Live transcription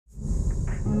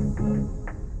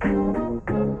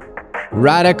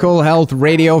Radical Health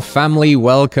Radio family,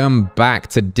 welcome back.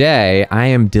 Today, I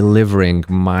am delivering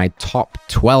my top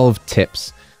 12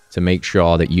 tips to make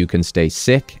sure that you can stay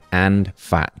sick and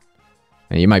fat.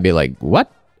 And you might be like,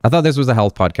 what? I thought this was a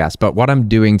health podcast, but what I'm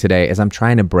doing today is I'm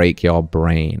trying to break your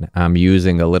brain. I'm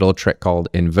using a little trick called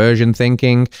inversion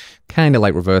thinking, kind of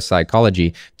like reverse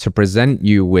psychology, to present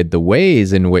you with the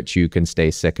ways in which you can stay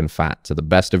sick and fat to the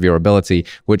best of your ability,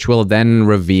 which will then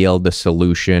reveal the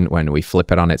solution when we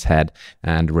flip it on its head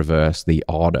and reverse the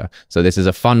order. So this is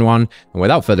a fun one. And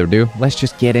without further ado, let's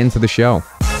just get into the show.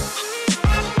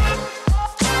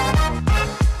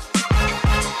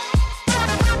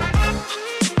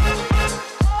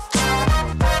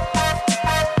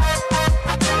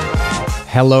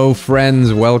 Hello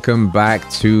friends, welcome back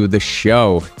to the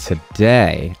show.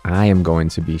 Today, I am going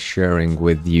to be sharing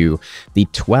with you the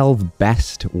 12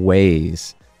 best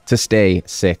ways to stay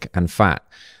sick and fat.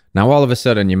 Now, all of a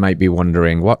sudden, you might be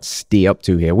wondering, what's Steve up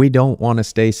to here? We don't want to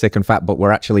stay sick and fat, but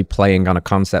we're actually playing on a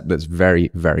concept that's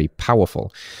very, very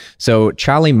powerful. So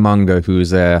Charlie Munger,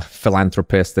 who's a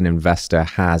philanthropist and investor,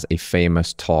 has a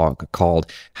famous talk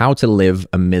called How to Live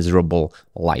a Miserable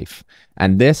Life.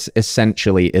 And this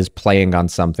essentially is playing on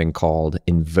something called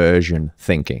inversion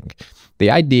thinking.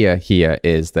 The idea here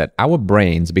is that our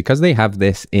brains, because they have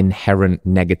this inherent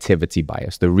negativity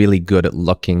bias, they're really good at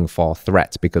looking for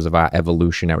threats because of our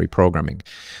evolutionary programming,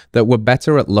 that we're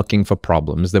better at looking for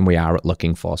problems than we are at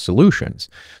looking for solutions.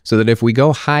 So that if we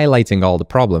go highlighting all the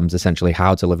problems, essentially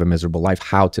how to live a miserable life,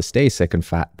 how to stay sick and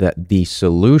fat, that the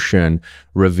solution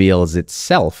reveals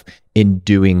itself in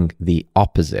doing the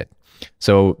opposite.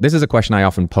 So this is a question I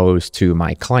often pose to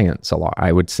my clients a lot.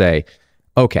 I would say,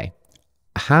 okay,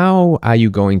 how are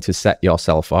you going to set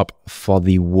yourself up for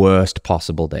the worst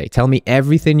possible day? Tell me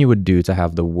everything you would do to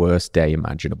have the worst day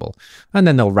imaginable. And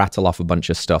then they'll rattle off a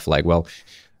bunch of stuff like, well,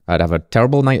 I'd have a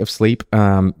terrible night of sleep.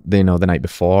 The night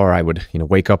before I would,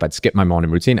 wake up, I'd skip my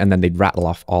morning routine, and then they'd rattle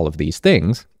off all of these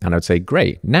things. And I'd say,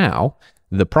 great. Now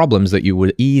the problems that you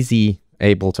were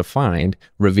able to find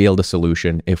reveal the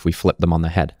solution if we flip them on the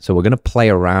head. So we're going to play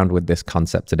around with this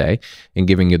concept today in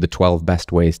giving you the 12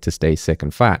 best ways to stay sick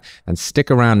and fat. And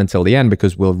stick around until the end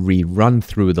because we'll rerun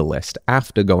through the list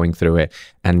after going through it,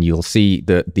 and you'll see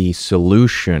that the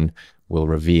solution will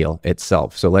reveal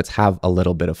itself. So let's have a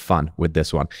little bit of fun with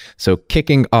this one. So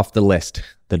kicking off the list,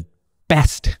 the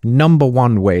best number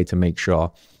one way to make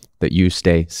sure that you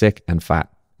stay sick and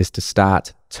fat is to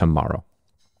start tomorrow,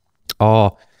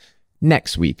 or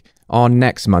next week, or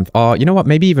next month, or you know what,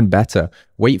 maybe even better,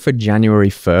 wait for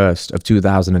January 1st of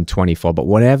 2024. But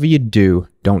whatever you do,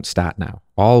 don't start now.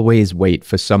 Always wait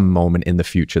for some moment in the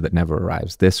future that never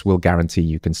arrives. This will guarantee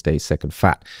you can stay sick and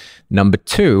fat. Number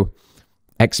two,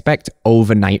 expect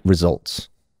overnight results.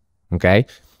 Okay?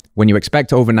 When you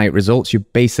expect overnight results, you're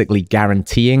basically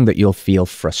guaranteeing that you'll feel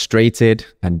frustrated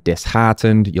and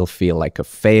disheartened. You'll feel like a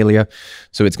failure.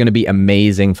 So it's going to be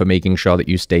amazing for making sure that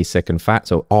you stay sick and fat.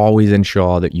 So always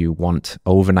ensure that you want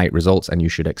overnight results, and you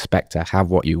should expect to have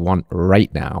what you want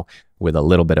right now with a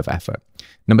little bit of effort.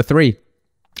 Number three,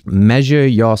 measure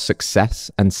your success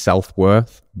and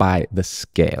self-worth by the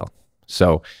scale.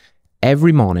 So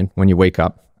every morning when you wake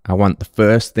up, I want the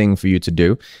first thing for you to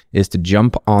do is to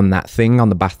jump on that thing on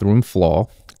the bathroom floor,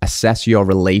 assess your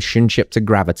relationship to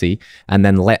gravity, and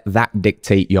then let that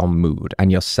dictate your mood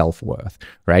and your self-worth,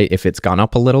 right? If it's gone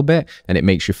up a little bit and it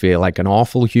makes you feel like an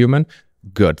awful human,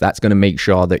 good. That's going to make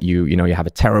sure that you have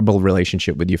a terrible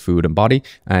relationship with your food and body,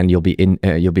 and you'll be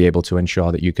able to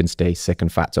ensure that you can stay sick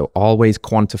and fat. So always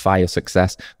quantify your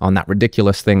success on that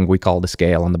ridiculous thing we call the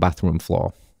scale on the bathroom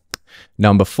floor.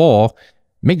 Number four,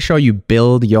 make sure you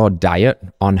build your diet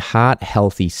on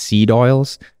heart-healthy seed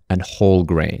oils and whole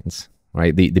grains,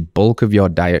 right? The bulk of your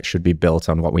diet should be built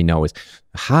on what we know is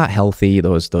heart-healthy,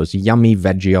 those yummy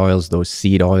veggie oils, those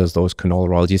seed oils, those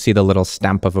canola oils. You see the little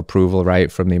stamp of approval,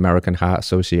 right, from the American Heart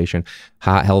Association.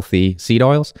 Heart-healthy seed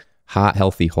oils,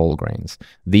 heart-healthy whole grains.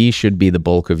 These should be the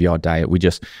bulk of your diet.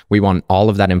 We want all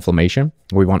of that inflammation.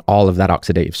 We want all of that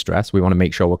oxidative stress. We want to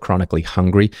make sure we're chronically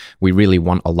hungry. We really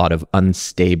want a lot of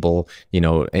unstable,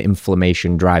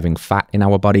 inflammation driving fat in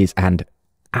our bodies, and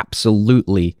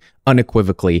absolutely,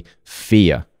 unequivocally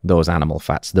fear those animal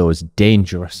fats, those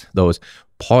dangerous, those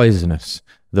poisonous,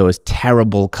 those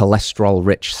terrible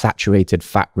cholesterol-rich, saturated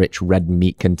fat-rich, red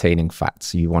meat-containing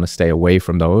fats. You want to stay away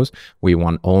from those. We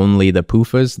want only the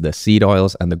PUFAs, the seed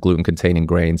oils, and the gluten-containing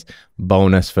grains.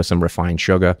 Bonus for some refined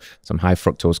sugar, some high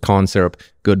fructose corn syrup,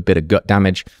 good bit of gut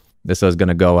damage. This is going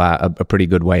to go a pretty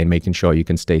good way in making sure you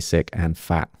can stay sick and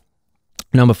fat.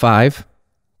 Number 5,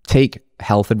 take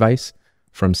health advice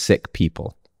from sick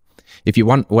people. If you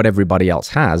want what everybody else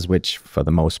has, which for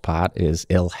the most part is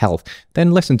ill health,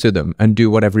 then listen to them and do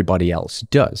what everybody else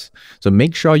does. So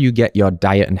make sure you get your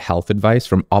diet and health advice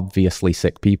from obviously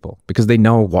sick people, because they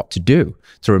know what to do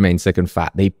to remain sick and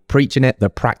fat. They preaching it, they're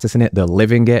practicing it, they're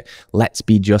living it. Let's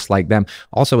be just like them.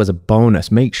 Also, as a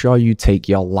bonus, make sure you take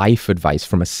your life advice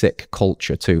from a sick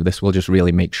culture too. This will just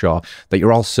really make sure that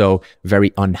you're also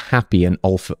very unhappy and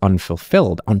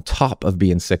unfulfilled on top of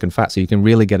being sick and fat. So you can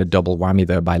really get a double whammy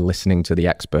there by listening to the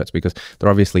experts, because they're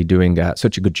obviously doing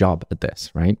such a good job at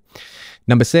this, right?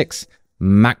 Number 6,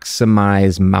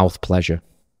 maximize mouth pleasure.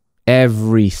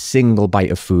 Every single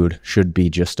bite of food should be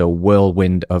just a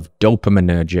whirlwind of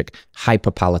dopaminergic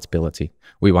hyperpalatability.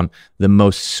 We want the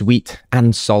most sweet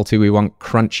and salty. We want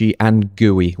crunchy and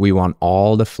gooey. We want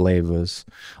all the flavors,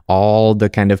 all the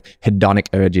kind of hedonic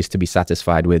urges to be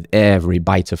satisfied with every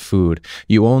bite of food.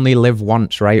 You only live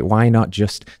once, right? Why not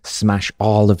just smash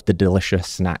all of the delicious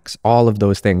snacks, all of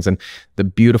those things? And the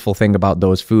beautiful thing about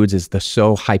those foods is they're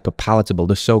so hyperpalatable.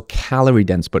 They're so calorie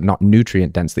dense, but not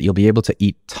nutrient dense, that you'll be able to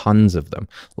eat tons of them,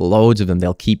 loads of them.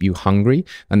 They'll keep you hungry.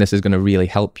 And this is going to really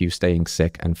help you staying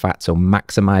sick and fat. So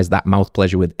maximize that mouth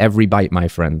pleasure with every bite, my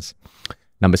friends.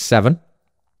 Number 7,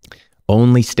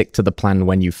 only stick to the plan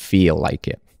when you feel like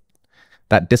it.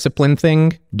 That discipline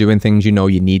thing, doing things you know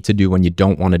you need to do when you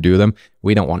don't want to do them,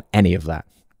 we don't want any of that.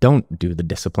 Don't do the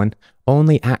discipline.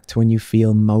 Only act when you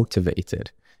feel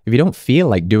motivated. If you don't feel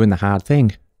like doing the hard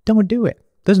thing, don't do it.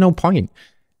 There's no point.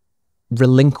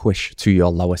 Relinquish to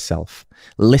your lower self.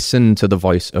 Listen to the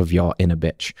voice of your inner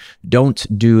bitch. Don't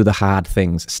do the hard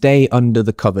things. Stay under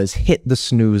the covers. Hit the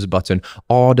snooze button.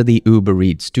 Order the Uber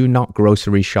Eats. Do not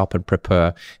grocery shop and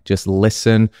prepare. Just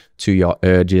listen to your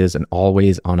urges and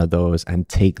always honor those, and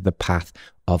take the path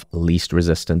of least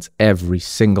resistance every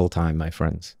single time, my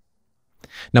friends.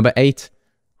 Number 8,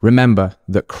 remember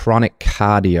that chronic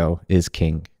cardio is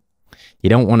king. You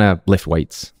don't want to lift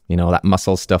weights. You know, that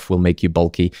muscle stuff will make you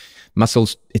bulky.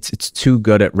 Muscles, it's too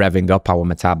good at revving up our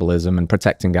metabolism and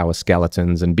protecting our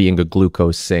skeletons and being a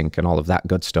glucose sink and all of that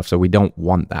good stuff. So we don't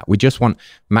want that. We just want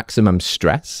maximum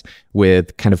stress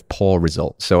with kind of poor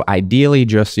results. So ideally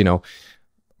just, you know,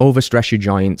 overstress your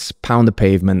joints, pound the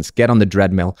pavements, get on the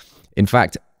treadmill. In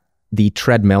fact, the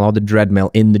treadmill or the treadmill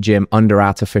in the gym under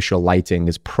artificial lighting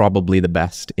is probably the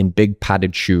best, in big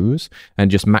padded shoes,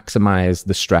 and just maximize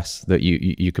the stress that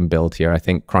you can build here. I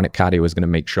think chronic cardio is going to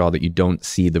make sure that you don't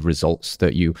see the results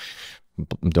that you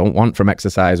don't want from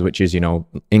exercise, which is, you know,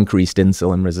 increased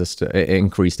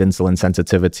insulin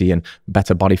sensitivity and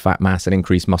better body fat mass and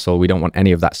increased muscle. We don't want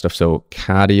any of that stuff. So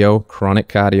cardio, chronic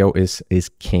cardio is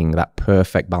king, that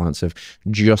perfect balance of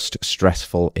just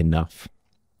stressful enough.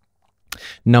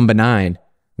 Number 9,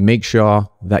 make sure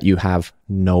that you have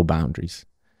no boundaries.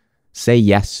 Say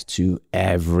yes to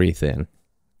everything,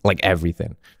 like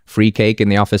everything. Free cake in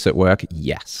the office at work?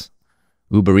 Yes.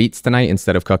 Uber Eats tonight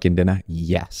instead of cooking dinner?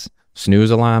 Yes.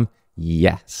 Snooze alarm?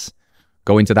 Yes.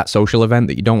 Going to that social event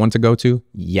that you don't want to go to?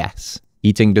 Yes.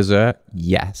 Eating dessert?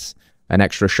 Yes. An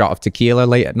extra shot of tequila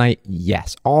late at night?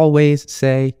 Yes. Always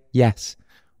say yes.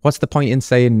 What's the point in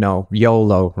saying no?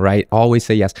 YOLO, right? Always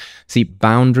say yes. See,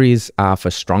 boundaries are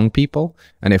for strong people.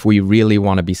 And if we really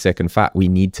want to be sick and fat, we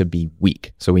need to be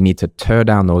weak. So we need to tear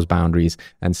down those boundaries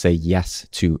and say yes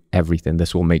to everything.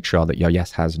 This will make sure that your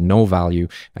yes has no value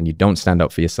and you don't stand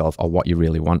up for yourself or what you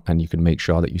really want. And you can make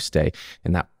sure that you stay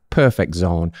in that perfect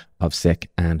zone of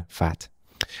sick and fat.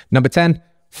 Number 10,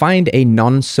 find a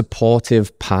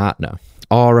non-supportive partner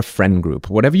or a friend group.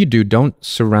 Whatever you do, don't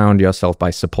surround yourself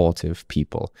by supportive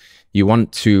people. You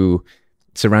want to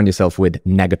surround yourself with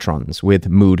negatrons, with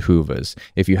mood hoovers.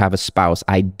 If you have a spouse,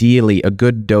 ideally a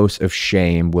good dose of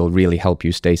shame will really help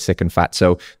you stay sick and fat,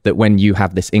 so that when you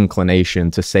have this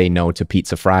inclination to say no to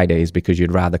pizza Fridays because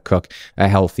you'd rather cook a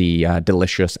healthy,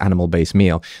 delicious animal-based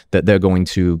meal, that they're going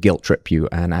to guilt trip you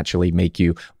and actually make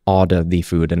you order the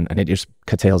food, and it just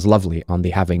curtails lovely on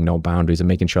the having no boundaries and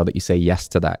making sure that you say yes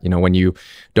to that. You know, when you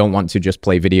don't want to just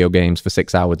play video games for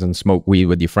 6 hours and smoke weed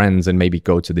with your friends and maybe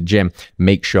go to the gym,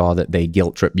 make sure that they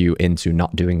guilt trip you into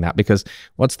not doing that, because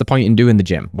what's the point in doing the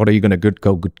gym? What are you going to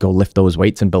go lift those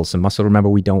weights and build some muscle? Remember,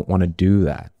 we don't want to do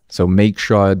that. So make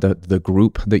sure that the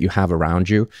group that you have around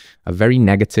you are very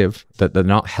negative, that they're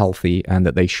not healthy, and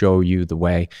that they show you the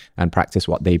way and practice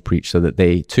what they preach so that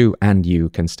they too and you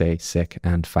can stay sick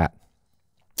and fat.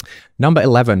 Number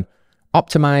 11,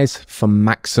 optimize for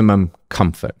maximum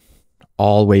comfort.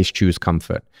 Always choose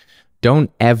comfort. Don't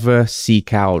ever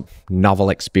seek out novel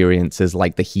experiences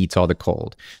like the heat or the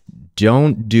cold.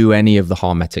 Don't do any of the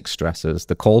hormetic stressors.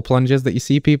 The cold plunges that you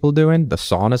see people doing, the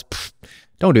saunas,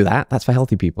 Don't do that. That's for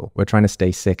healthy people. We're trying to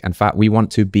stay sick and fat. We want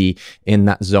to be in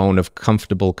that zone of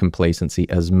comfortable complacency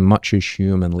as much as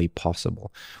humanly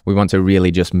possible. We want to really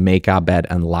just make our bed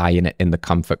and lie in it in the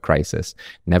comfort crisis.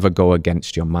 Never go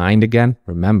against your mind again.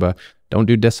 Remember, don't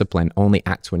do discipline. Only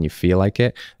act when you feel like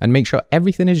it. And make sure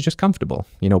everything is just comfortable.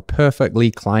 You know,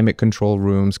 perfectly climate control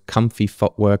rooms, comfy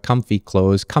footwear, comfy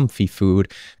clothes, comfy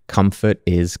food. Comfort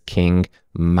is king.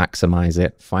 Maximize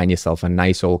it. Find yourself a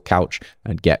nice old couch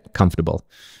and get comfortable.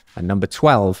 And number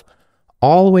 12,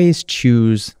 always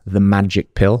choose the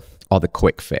magic pill or the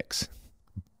quick fix.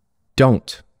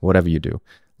 Don't, whatever you do,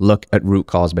 look at root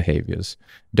cause behaviors.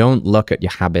 Don't look at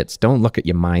your habits. Don't look at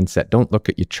your mindset. Don't look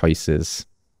at your choices.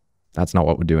 That's not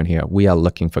what we're doing here. We are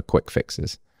looking for quick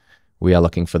fixes. We are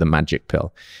looking for the magic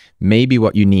pill. Maybe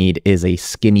what you need is a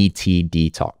skinny tea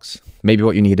detox. Maybe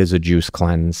what you need is a juice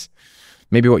cleanse.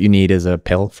 Maybe what you need is a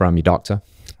pill from your doctor.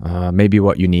 Maybe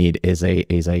what you need is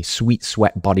a sweet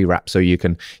sweat body wrap so you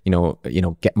can,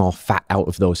 get more fat out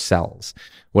of those cells.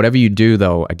 Whatever you do,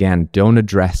 though, again, don't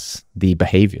address the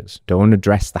behaviors. Don't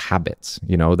address the habits.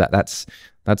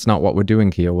 That's not what we're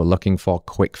doing here. We're looking for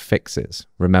quick fixes.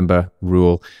 Remember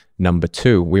rule number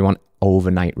 2, we want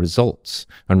overnight results.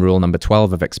 And rule number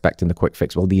 12 of expecting the quick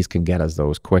fix, well, these can get us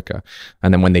those quicker.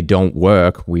 And then when they don't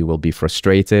work, we will be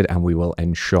frustrated and we will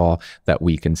ensure that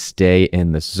we can stay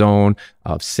in the zone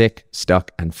of sick,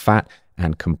 stuck, and fat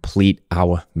and complete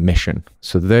our mission.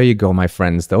 So there you go, my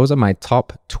friends. Those are my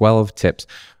top 12 tips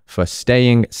for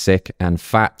staying sick and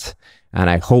fat. And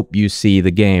I hope you see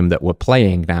the game that we're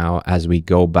playing now as we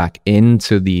go back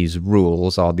into these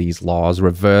rules or these laws,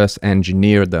 reverse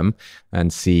engineer them,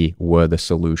 and see where the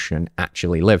solution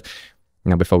actually lives.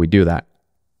 Now, before we do that,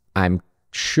 I'm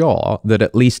sure that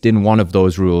at least in one of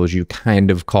those rules, you kind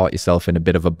of caught yourself in a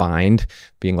bit of a bind,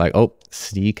 being like, oh,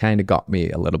 you kind of got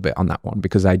me a little bit on that one,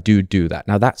 because I do that.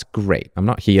 Now, that's great. I'm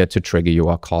not here to trigger you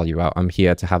or call you out. I'm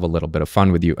here to have a little bit of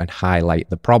fun with you and highlight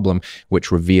the problem,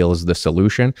 which reveals the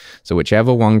solution. So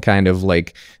whichever one kind of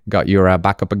like got your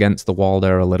back up against the wall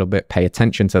there a little bit, pay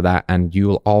attention to that and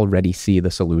you'll already see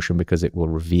the solution because it will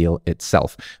reveal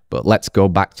itself. But let's go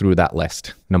back through that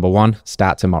list. Number 1,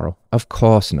 start tomorrow. Of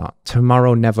course not.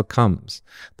 Tomorrow never comes.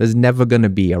 There's never going to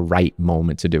be a right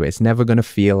moment to do it. It's never going to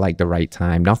feel like the right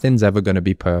time. Nothing's ever going to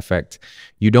be perfect.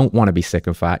 You don't want to be sick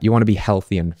and fat. You want to be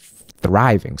healthy and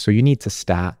thriving. So you need to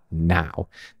start now,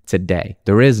 today.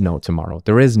 There is no tomorrow.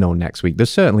 There is no next week. There's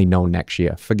certainly no next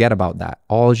year. Forget about that.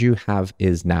 All you have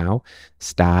is now.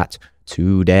 Start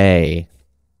today.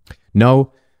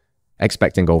 No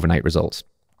expecting overnight results.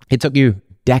 It took you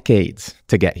decades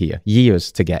to get here,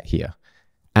 years to get here.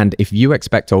 And if you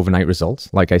expect overnight results,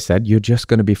 like I said, you're just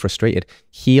going to be frustrated.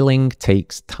 Healing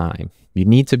takes time. You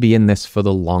need to be in this for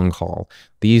the long haul.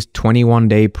 These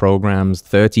 21-day programs,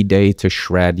 30-day to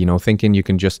shred, thinking you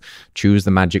can just choose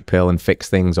the magic pill and fix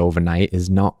things overnight is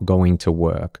not going to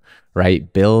work,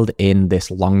 right? Build in this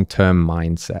long-term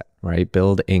mindset, right?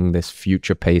 Build in this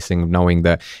future pacing of knowing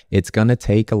that it's going to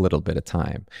take a little bit of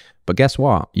time. But guess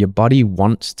what? Your body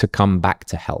wants to come back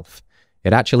to health.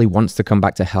 It actually wants to come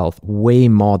back to health way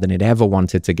more than it ever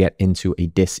wanted to get into a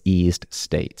diseased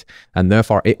state. And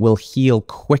therefore, it will heal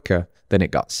quicker than it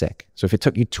got sick. So if it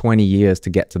took you 20 years to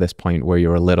get to this point where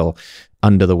you're a little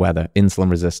under the weather,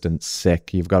 insulin resistant,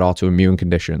 sick, you've got autoimmune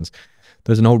conditions,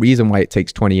 there's no reason why it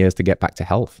takes 20 years to get back to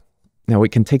health. Now,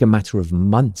 it can take a matter of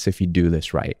months if you do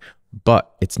this right,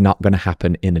 but it's not going to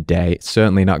happen in a day. It's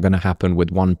certainly not going to happen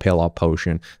with one pill or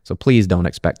potion. So please don't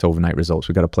expect overnight results.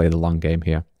 We've got to play the long game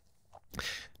here.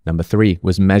 Number 3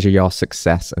 was measure your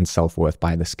success and self-worth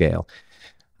by the scale.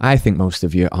 I think most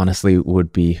of you honestly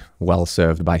would be well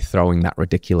served by throwing that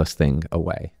ridiculous thing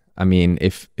away. I mean,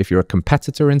 if you're a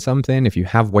competitor in something, if you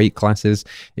have weight classes,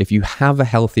 if you have a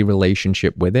healthy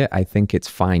relationship with it, I think it's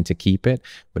fine to keep it.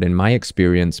 But in my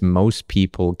experience, most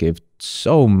people give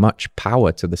so much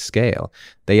power to the scale.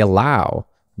 They allow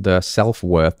the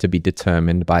self-worth to be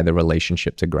determined by the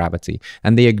relationship to gravity,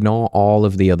 and they ignore all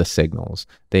of the other signals.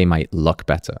 They might look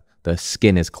better. Their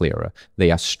skin is clearer.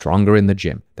 They are stronger in the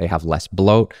gym. They have less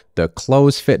bloat. Their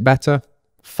clothes fit better.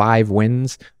 5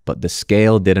 wins, but the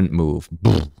scale didn't move.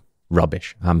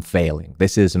 Rubbish. I'm failing.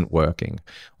 This isn't working.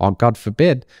 Or God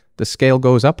forbid, the scale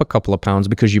goes up a couple of pounds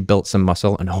because you built some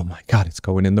muscle and oh my God, it's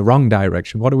going in the wrong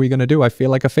direction. What are we going to do? I feel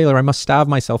like a failure. I must starve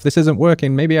myself. This isn't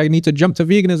working. Maybe I need to jump to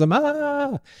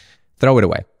veganism. Throw it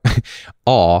away.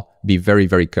 Or be very,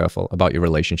 very careful about your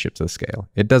relationship to the scale.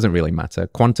 It doesn't really matter.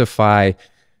 Quantify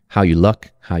how you look,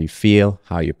 how you feel,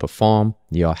 how you perform,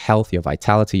 your health, your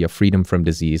vitality, your freedom from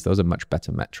disease. Those are much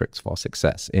better metrics for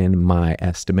success in my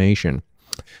estimation.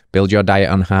 Build your diet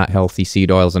on heart-healthy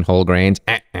seed oils and whole grains.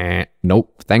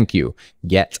 Nope, thank you.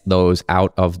 Get those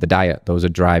out of the diet. Those are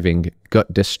driving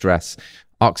gut distress,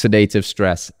 oxidative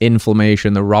stress,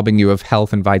 inflammation. They're robbing you of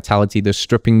health and vitality. They're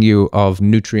stripping you of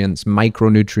nutrients,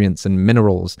 micronutrients, and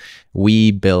minerals.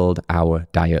 We build our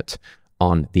diet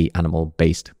on the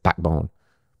animal-based backbone.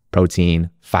 Protein,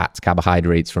 fats,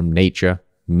 carbohydrates from nature,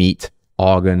 meat,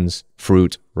 organs,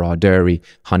 fruit, raw dairy,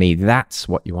 honey. That's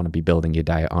what you want to be building your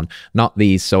diet on, not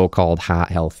these so-called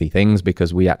heart-healthy things,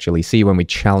 because we actually see when we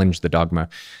challenge the dogma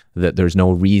that there's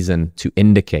no reason to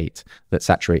indicate that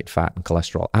saturated fat and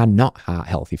cholesterol are not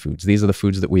heart-healthy foods. These are the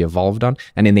foods that we evolved on.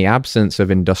 And in the absence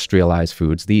of industrialized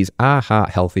foods, these are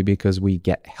heart-healthy because we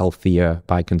get healthier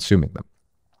by consuming them.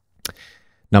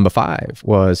 Number 5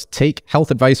 was take health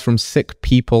advice from sick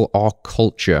people or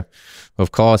culture.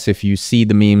 Of course, if you see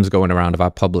the memes going around of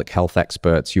our public health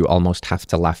experts, you almost have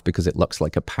to laugh because it looks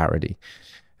like a parody.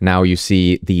 Now you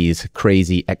see these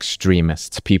crazy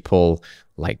extremists, people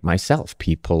like myself,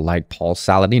 people like Paul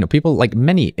Saladino, people like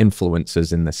many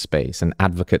influencers in this space and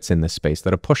advocates in this space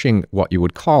that are pushing what you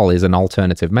would call is an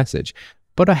alternative message,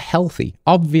 but are healthy,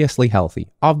 obviously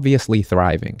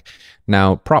thriving.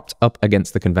 Now, propped up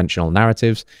against the conventional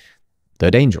narratives,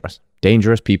 they're dangerous.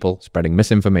 Dangerous people spreading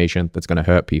misinformation that's going to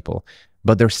hurt people.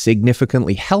 But they're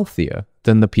significantly healthier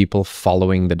than the people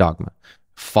following the dogma,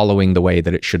 following the way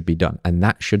that it should be done. And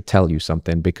that should tell you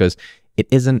something, because it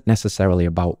isn't necessarily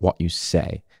about what you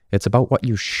say. It's about what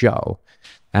you show.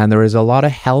 And there is a lot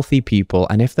of healthy people.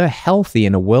 And if they're healthy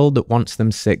in a world that wants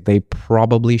them sick, they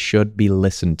probably should be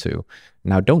listened to.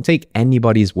 Now, don't take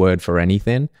anybody's word for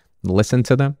anything. Listen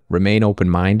to them, remain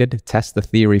open-minded, test the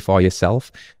theory for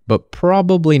yourself, but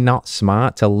probably not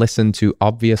smart to listen to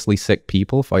obviously sick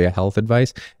people for your health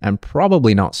advice, and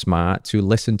probably not smart to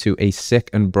listen to a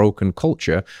sick and broken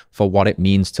culture for what it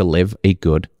means to live a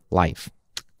good life.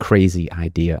 Crazy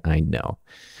idea, I know.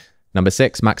 Number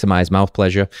 6, maximize mouth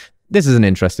pleasure. This is an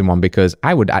interesting one because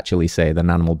I would actually say that an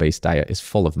animal-based diet is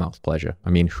full of mouth pleasure. I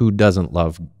mean, who doesn't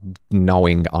love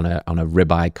gnawing on a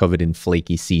ribeye covered in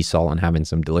flaky sea salt and having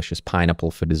some delicious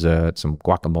pineapple for dessert, some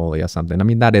guacamole or something? I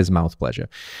mean, that is mouth pleasure.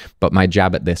 But my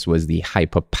jab at this was the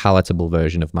hyper-palatable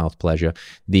version of mouth pleasure,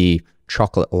 the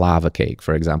chocolate lava cake,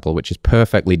 for example, which is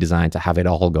perfectly designed to have it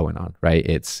all going on, right?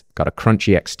 It's got a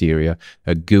crunchy exterior,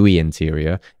 a gooey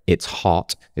interior, it's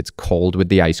hot, it's cold with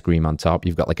the ice cream on top,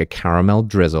 you've got like a caramel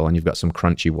drizzle, and you've got some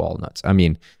crunchy walnuts. I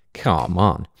mean, come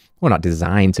on. We're not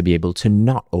designed to be able to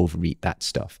not overeat that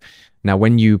stuff. Now,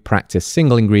 when you practice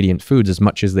single ingredient foods, as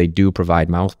much as they do provide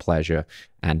mouth pleasure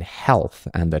and health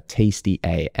and the tasty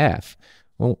AF,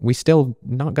 well, we're still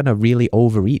not going to really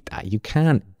overeat that. You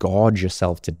can't gorge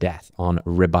yourself to death on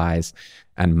ribeyes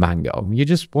and mango. You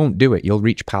just won't do it. You'll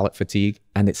reach palate fatigue,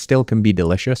 and it still can be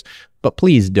delicious. But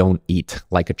please don't eat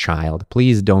like a child.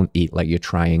 Please don't eat like you're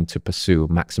trying to pursue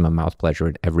maximum mouth pleasure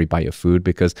in every bite of food,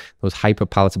 because those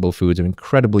hyper-palatable foods are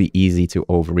incredibly easy to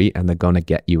overeat, and they're going to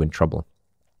get you in trouble.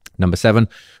 Number 7,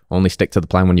 only stick to the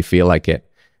plan when you feel like it.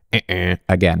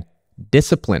 Again,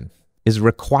 discipline is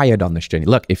required on this journey.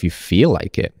 Look, if you feel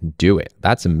like it, do it.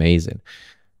 That's amazing.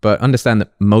 But understand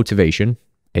that motivation,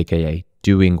 aka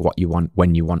doing what you want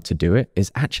when you want to do it,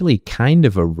 is actually kind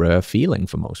of a rare feeling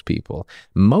for most people.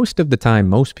 Most of the time,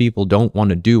 most people don't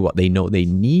want to do what they know they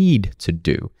need to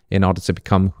do in order to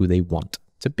become who they want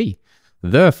to be.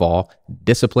 Therefore,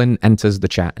 discipline enters the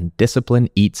chat, and discipline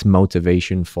eats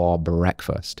motivation for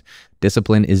breakfast.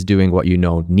 Discipline is doing what you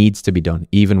know needs to be done,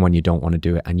 even when you don't want to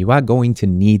do it. And you are going to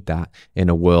need that in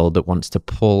a world that wants to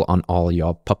pull on all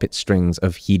your puppet strings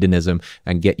of hedonism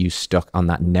and get you stuck on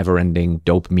that never-ending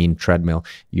dopamine treadmill.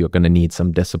 You're going to need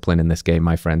some discipline in this game,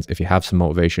 my friends. If you have some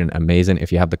motivation, amazing.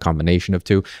 If you have the combination of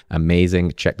two,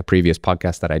 amazing. Check the previous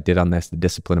podcast that I did on this, the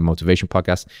Discipline and Motivation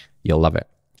podcast. You'll love it.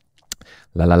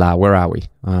 Where are we?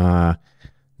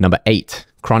 Number 8,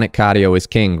 chronic cardio is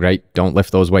king, right? Don't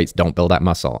lift those weights. Don't build that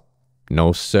muscle.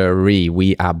 No siree,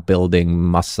 we are building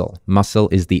muscle. Muscle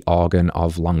is the organ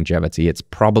of longevity. It's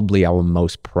probably our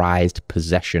most prized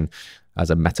possession as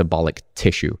a metabolic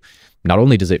tissue. Not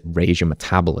only does it raise your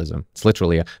metabolism, it's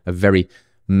literally a very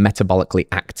metabolically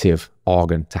active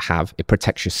organ to have. It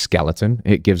protects your skeleton.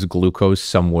 It gives glucose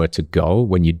somewhere to go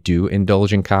when you do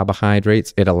indulge in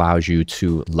carbohydrates. It allows you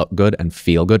to look good and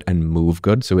feel good and move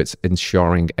good. So it's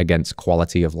ensuring against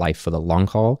quality of life for the long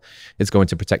haul. It's going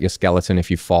to protect your skeleton if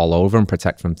you fall over and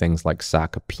protect from things like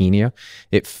sarcopenia.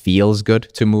 It feels good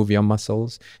to move your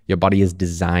muscles. Your body is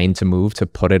designed to move, to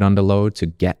put it under load, to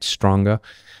get stronger.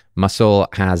 Muscle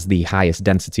has the highest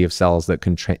density of cells that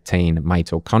contain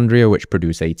mitochondria, which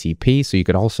produce ATP. So you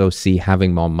could also see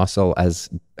having more muscle as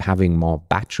having more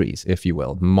batteries, if you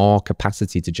will, more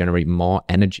capacity to generate more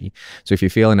energy. So if you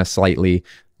feel in a slightly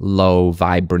low,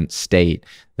 vibrant state,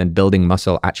 then building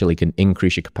muscle actually can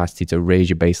increase your capacity to raise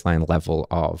your baseline level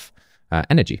of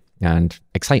energy and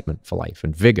excitement for life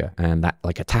and vigor and that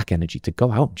like attack energy to go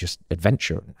out and just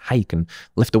adventure and hike and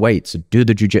lift the weights or do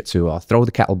the jujitsu or throw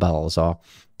the kettlebells or,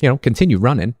 you know, continue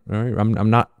running. Right? I'm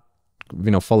not, you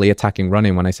know, fully attacking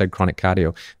running when I said chronic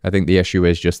cardio. I think the issue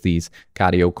is just these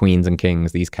cardio queens and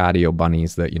kings, these cardio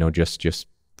bunnies that, you know, just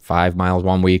 5 miles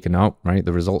 1 week and right,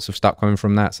 the results have stopped coming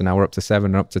from that. So now we're up to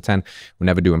 7 or up to 10. We're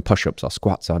never doing push-ups or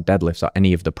squats or deadlifts or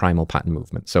any of the primal pattern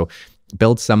movements. So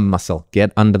build some muscle,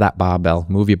 get under that barbell,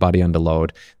 move your body under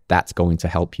load. That's going to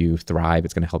help you thrive.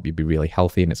 It's going to help you be really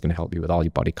healthy, and it's going to help you with all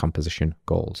your body composition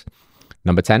goals.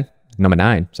 Number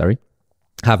 9,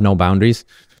 have no boundaries.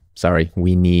 Sorry,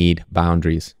 we need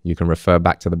boundaries. You can refer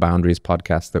back to the boundaries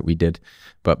podcast that we did,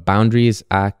 but boundaries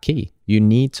are key. You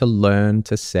need to learn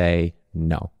to say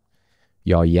no.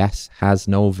 Your yes has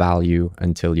no value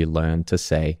until you learn to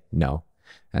say no.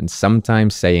 And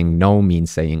sometimes saying no means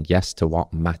saying yes to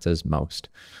what matters most.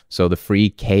 So the free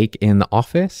cake in the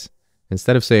office,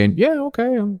 instead of saying, yeah,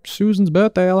 okay, on Susan's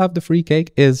birthday, I'll have the free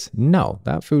cake, is no,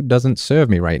 that food doesn't serve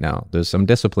me right now. There's some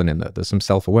discipline in there. There's some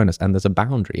self-awareness, and there's a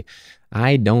boundary.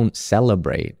 I don't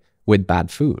celebrate with bad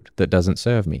food that doesn't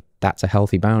serve me. That's a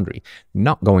healthy boundary.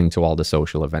 Not going to all the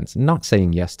social events, not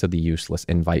saying yes to the useless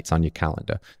invites on your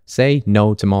calendar. Say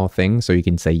no to more things so you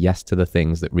can say yes to the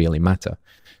things that really matter.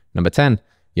 Number 10,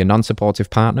 your non-supportive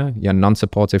partner, your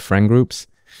non-supportive friend groups.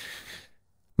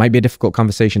 Might be a difficult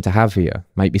conversation to have here.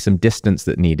 Might be some distance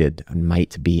that needed, and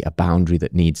might be a boundary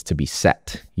that needs to be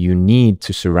set. You need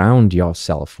to surround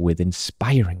yourself with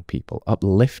inspiring people,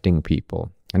 uplifting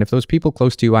people. And if those people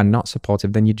close to you are not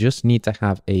supportive, then you just need to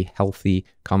have a healthy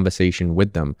conversation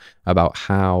with them about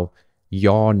how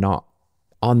you're not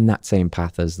on that same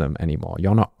path as them anymore.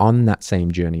 You're not on that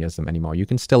same journey as them anymore. You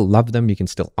can still love them, you can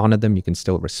still honor them, you can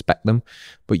still respect them,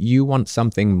 but you want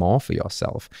something more for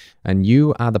yourself. And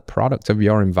you are the product of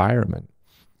your environment.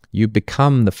 You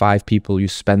become the 5 people you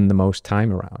spend the most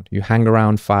time around. You hang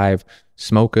around 5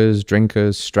 smokers,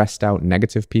 drinkers, stressed out,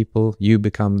 negative people, you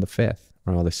become the 5th.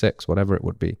 Or the 6th, whatever it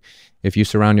would be. If you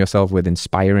surround yourself with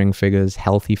inspiring figures,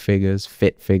 healthy figures,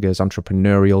 fit figures,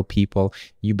 entrepreneurial people,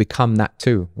 you become that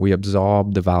too. We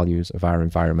absorb the values of our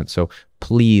environment. So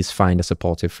please find a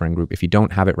supportive friend group. If you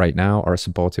don't have it right now, or a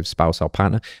supportive spouse or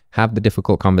partner, have the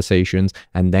difficult conversations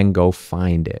and then go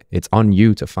find it. It's on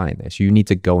you to find this. You need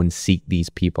to go and seek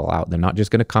these people out. They're not just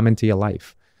going to come into your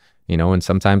life, you know, and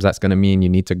sometimes that's going to mean you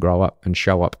need to grow up and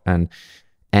show up and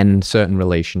end certain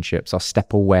relationships or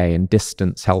step away and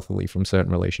distance healthily from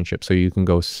certain relationships so you can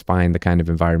go find the kind of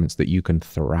environments that you can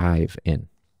thrive in.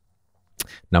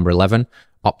 Number 11,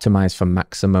 optimize for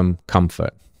maximum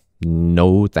comfort.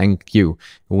 No, thank you.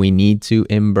 We need to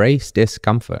embrace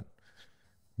discomfort.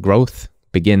 Growth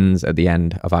begins at the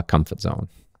end of our comfort zone,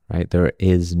 right? There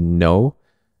is no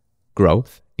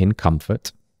growth in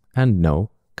comfort and no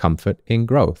comfort in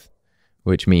growth,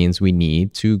 which means we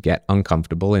need to get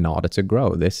uncomfortable in order to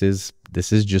grow. This is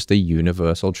just a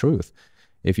universal truth.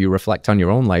 If you reflect on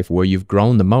your own life, where you've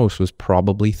grown the most was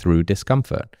probably through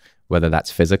discomfort, whether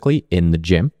that's physically in the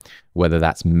gym, whether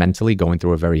that's mentally going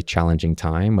through a very challenging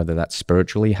time, whether that's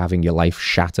spiritually having your life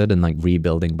shattered and like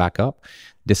rebuilding back up.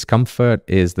 Discomfort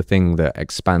is the thing that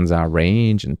expands our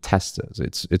range and tests us.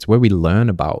 It's where we learn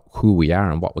about who we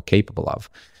are and what we're capable of.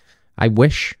 I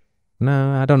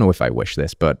don't know if I wish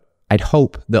this, but I'd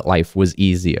hope that life was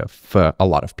easier for a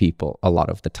lot of people a lot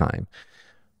of the time.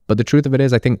 But the truth of it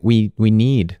is, I think we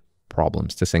need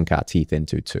problems to sink our teeth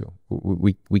into too.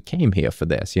 We came here for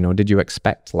this. You know, did you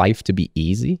expect life to be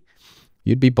easy?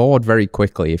 You'd be bored very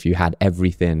quickly if you had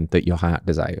everything that your heart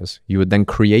desires. You would then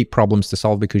create problems to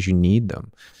solve because you need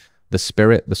them. The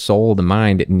spirit, the soul, the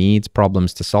mind, it needs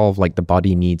problems to solve like the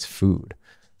body needs food.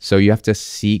 So you have to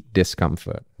seek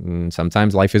discomfort. And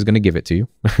sometimes life is going to give it to you.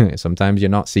 Sometimes you're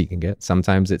not seeking it.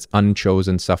 Sometimes it's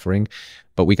unchosen suffering,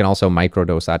 but we can also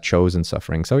microdose our chosen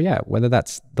suffering. So yeah, whether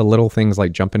that's the little things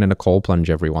like jumping in a cold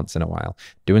plunge every once in a while,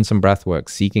 doing some breath work,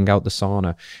 seeking out the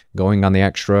sauna, going on the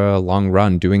extra long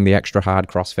run, doing the extra hard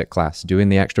CrossFit class, doing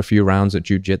the extra few rounds at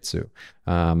jiu-jitsu,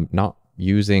 not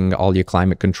using all your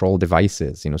climate control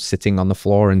devices, you know, sitting on the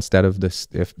floor instead of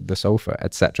the sofa,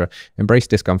 etc. Embrace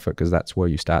discomfort because that's where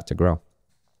you start to grow.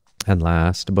 And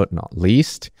last but not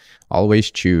least,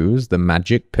 always choose the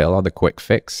magic pill or the quick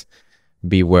fix.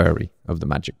 Be wary of the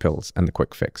magic pills and the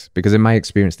quick fix because in my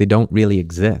experience, they don't really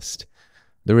exist.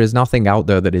 There is nothing out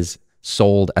there that is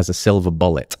sold as a silver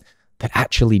bullet that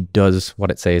actually does what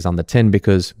it says on the tin,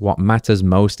 because what matters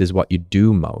most is what you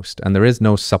do most. And there is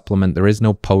no supplement, there is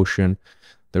no potion,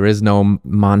 there is no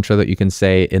mantra that you can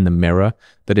say in the mirror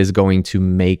that is going to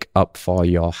make up for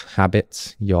your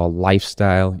habits, your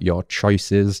lifestyle, your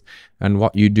choices, and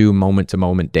what you do moment to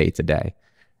moment, day to day.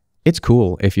 It's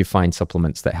cool if you find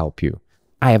supplements that help you.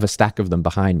 I have a stack of them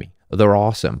behind me. They're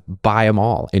awesome. Buy them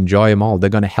all. Enjoy them all. They're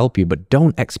going to help you, but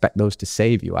don't expect those to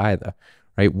save you either,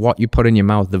 right? What you put in your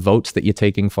mouth, the votes that you're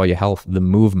taking for your health, the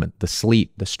movement, the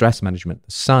sleep, the stress management,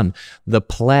 the sun, the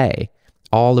play,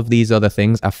 all of these other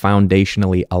things are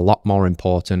foundationally a lot more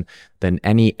important than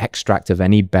any extract of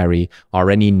any berry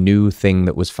or any new thing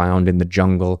that was found in the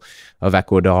jungle of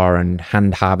Ecuador and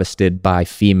hand harvested by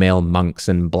female monks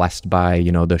and blessed by,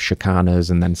 the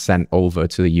Chicanas and then sent over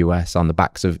to the US on the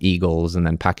backs of eagles and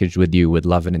then packaged with you with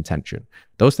love and intention.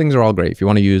 Those things are all great. If you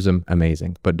want to use them,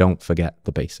 amazing. But don't forget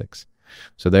the basics.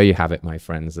 So there you have it, my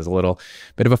friends. There's a little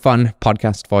bit of a fun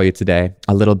podcast for you today,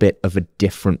 a little bit of a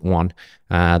different one.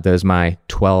 There's my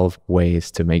 12 ways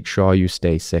to make sure you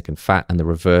stay sick and fat, and the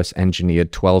reverse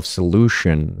engineered 12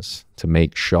 solutions to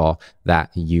make sure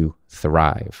that you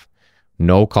thrive.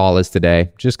 No callers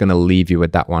today. Just going to leave you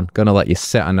with that one. Going to let you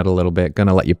sit on it a little bit. Going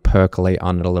to let you percolate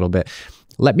on it a little bit.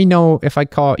 Let me know if I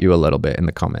caught you a little bit in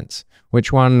the comments.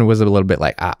 Which one was a little bit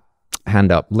like,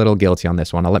 hand up, little guilty on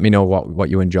this one. Let me know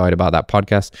what you enjoyed about that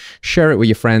podcast. Share it with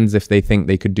your friends if they think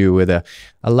they could do with a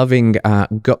loving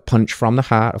gut punch from the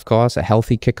heart, of course, a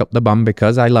healthy kick up the bum,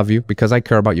 because I love you, because I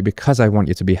care about you, because I want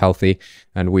you to be healthy.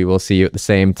 And we will see you at the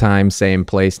same time, same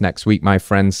place next week, my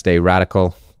friends. Stay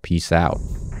radical. Peace out.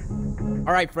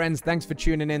 All right, friends, thanks for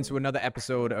tuning in to another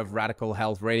episode of Radical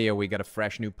Health Radio. We got a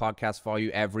fresh new podcast for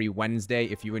you every Wednesday.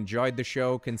 If you enjoyed the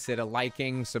show, consider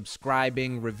liking,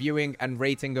 subscribing, reviewing, and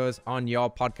rating us on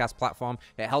your podcast platform.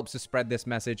 It helps to spread this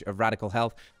message of radical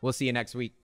health. We'll see you next week.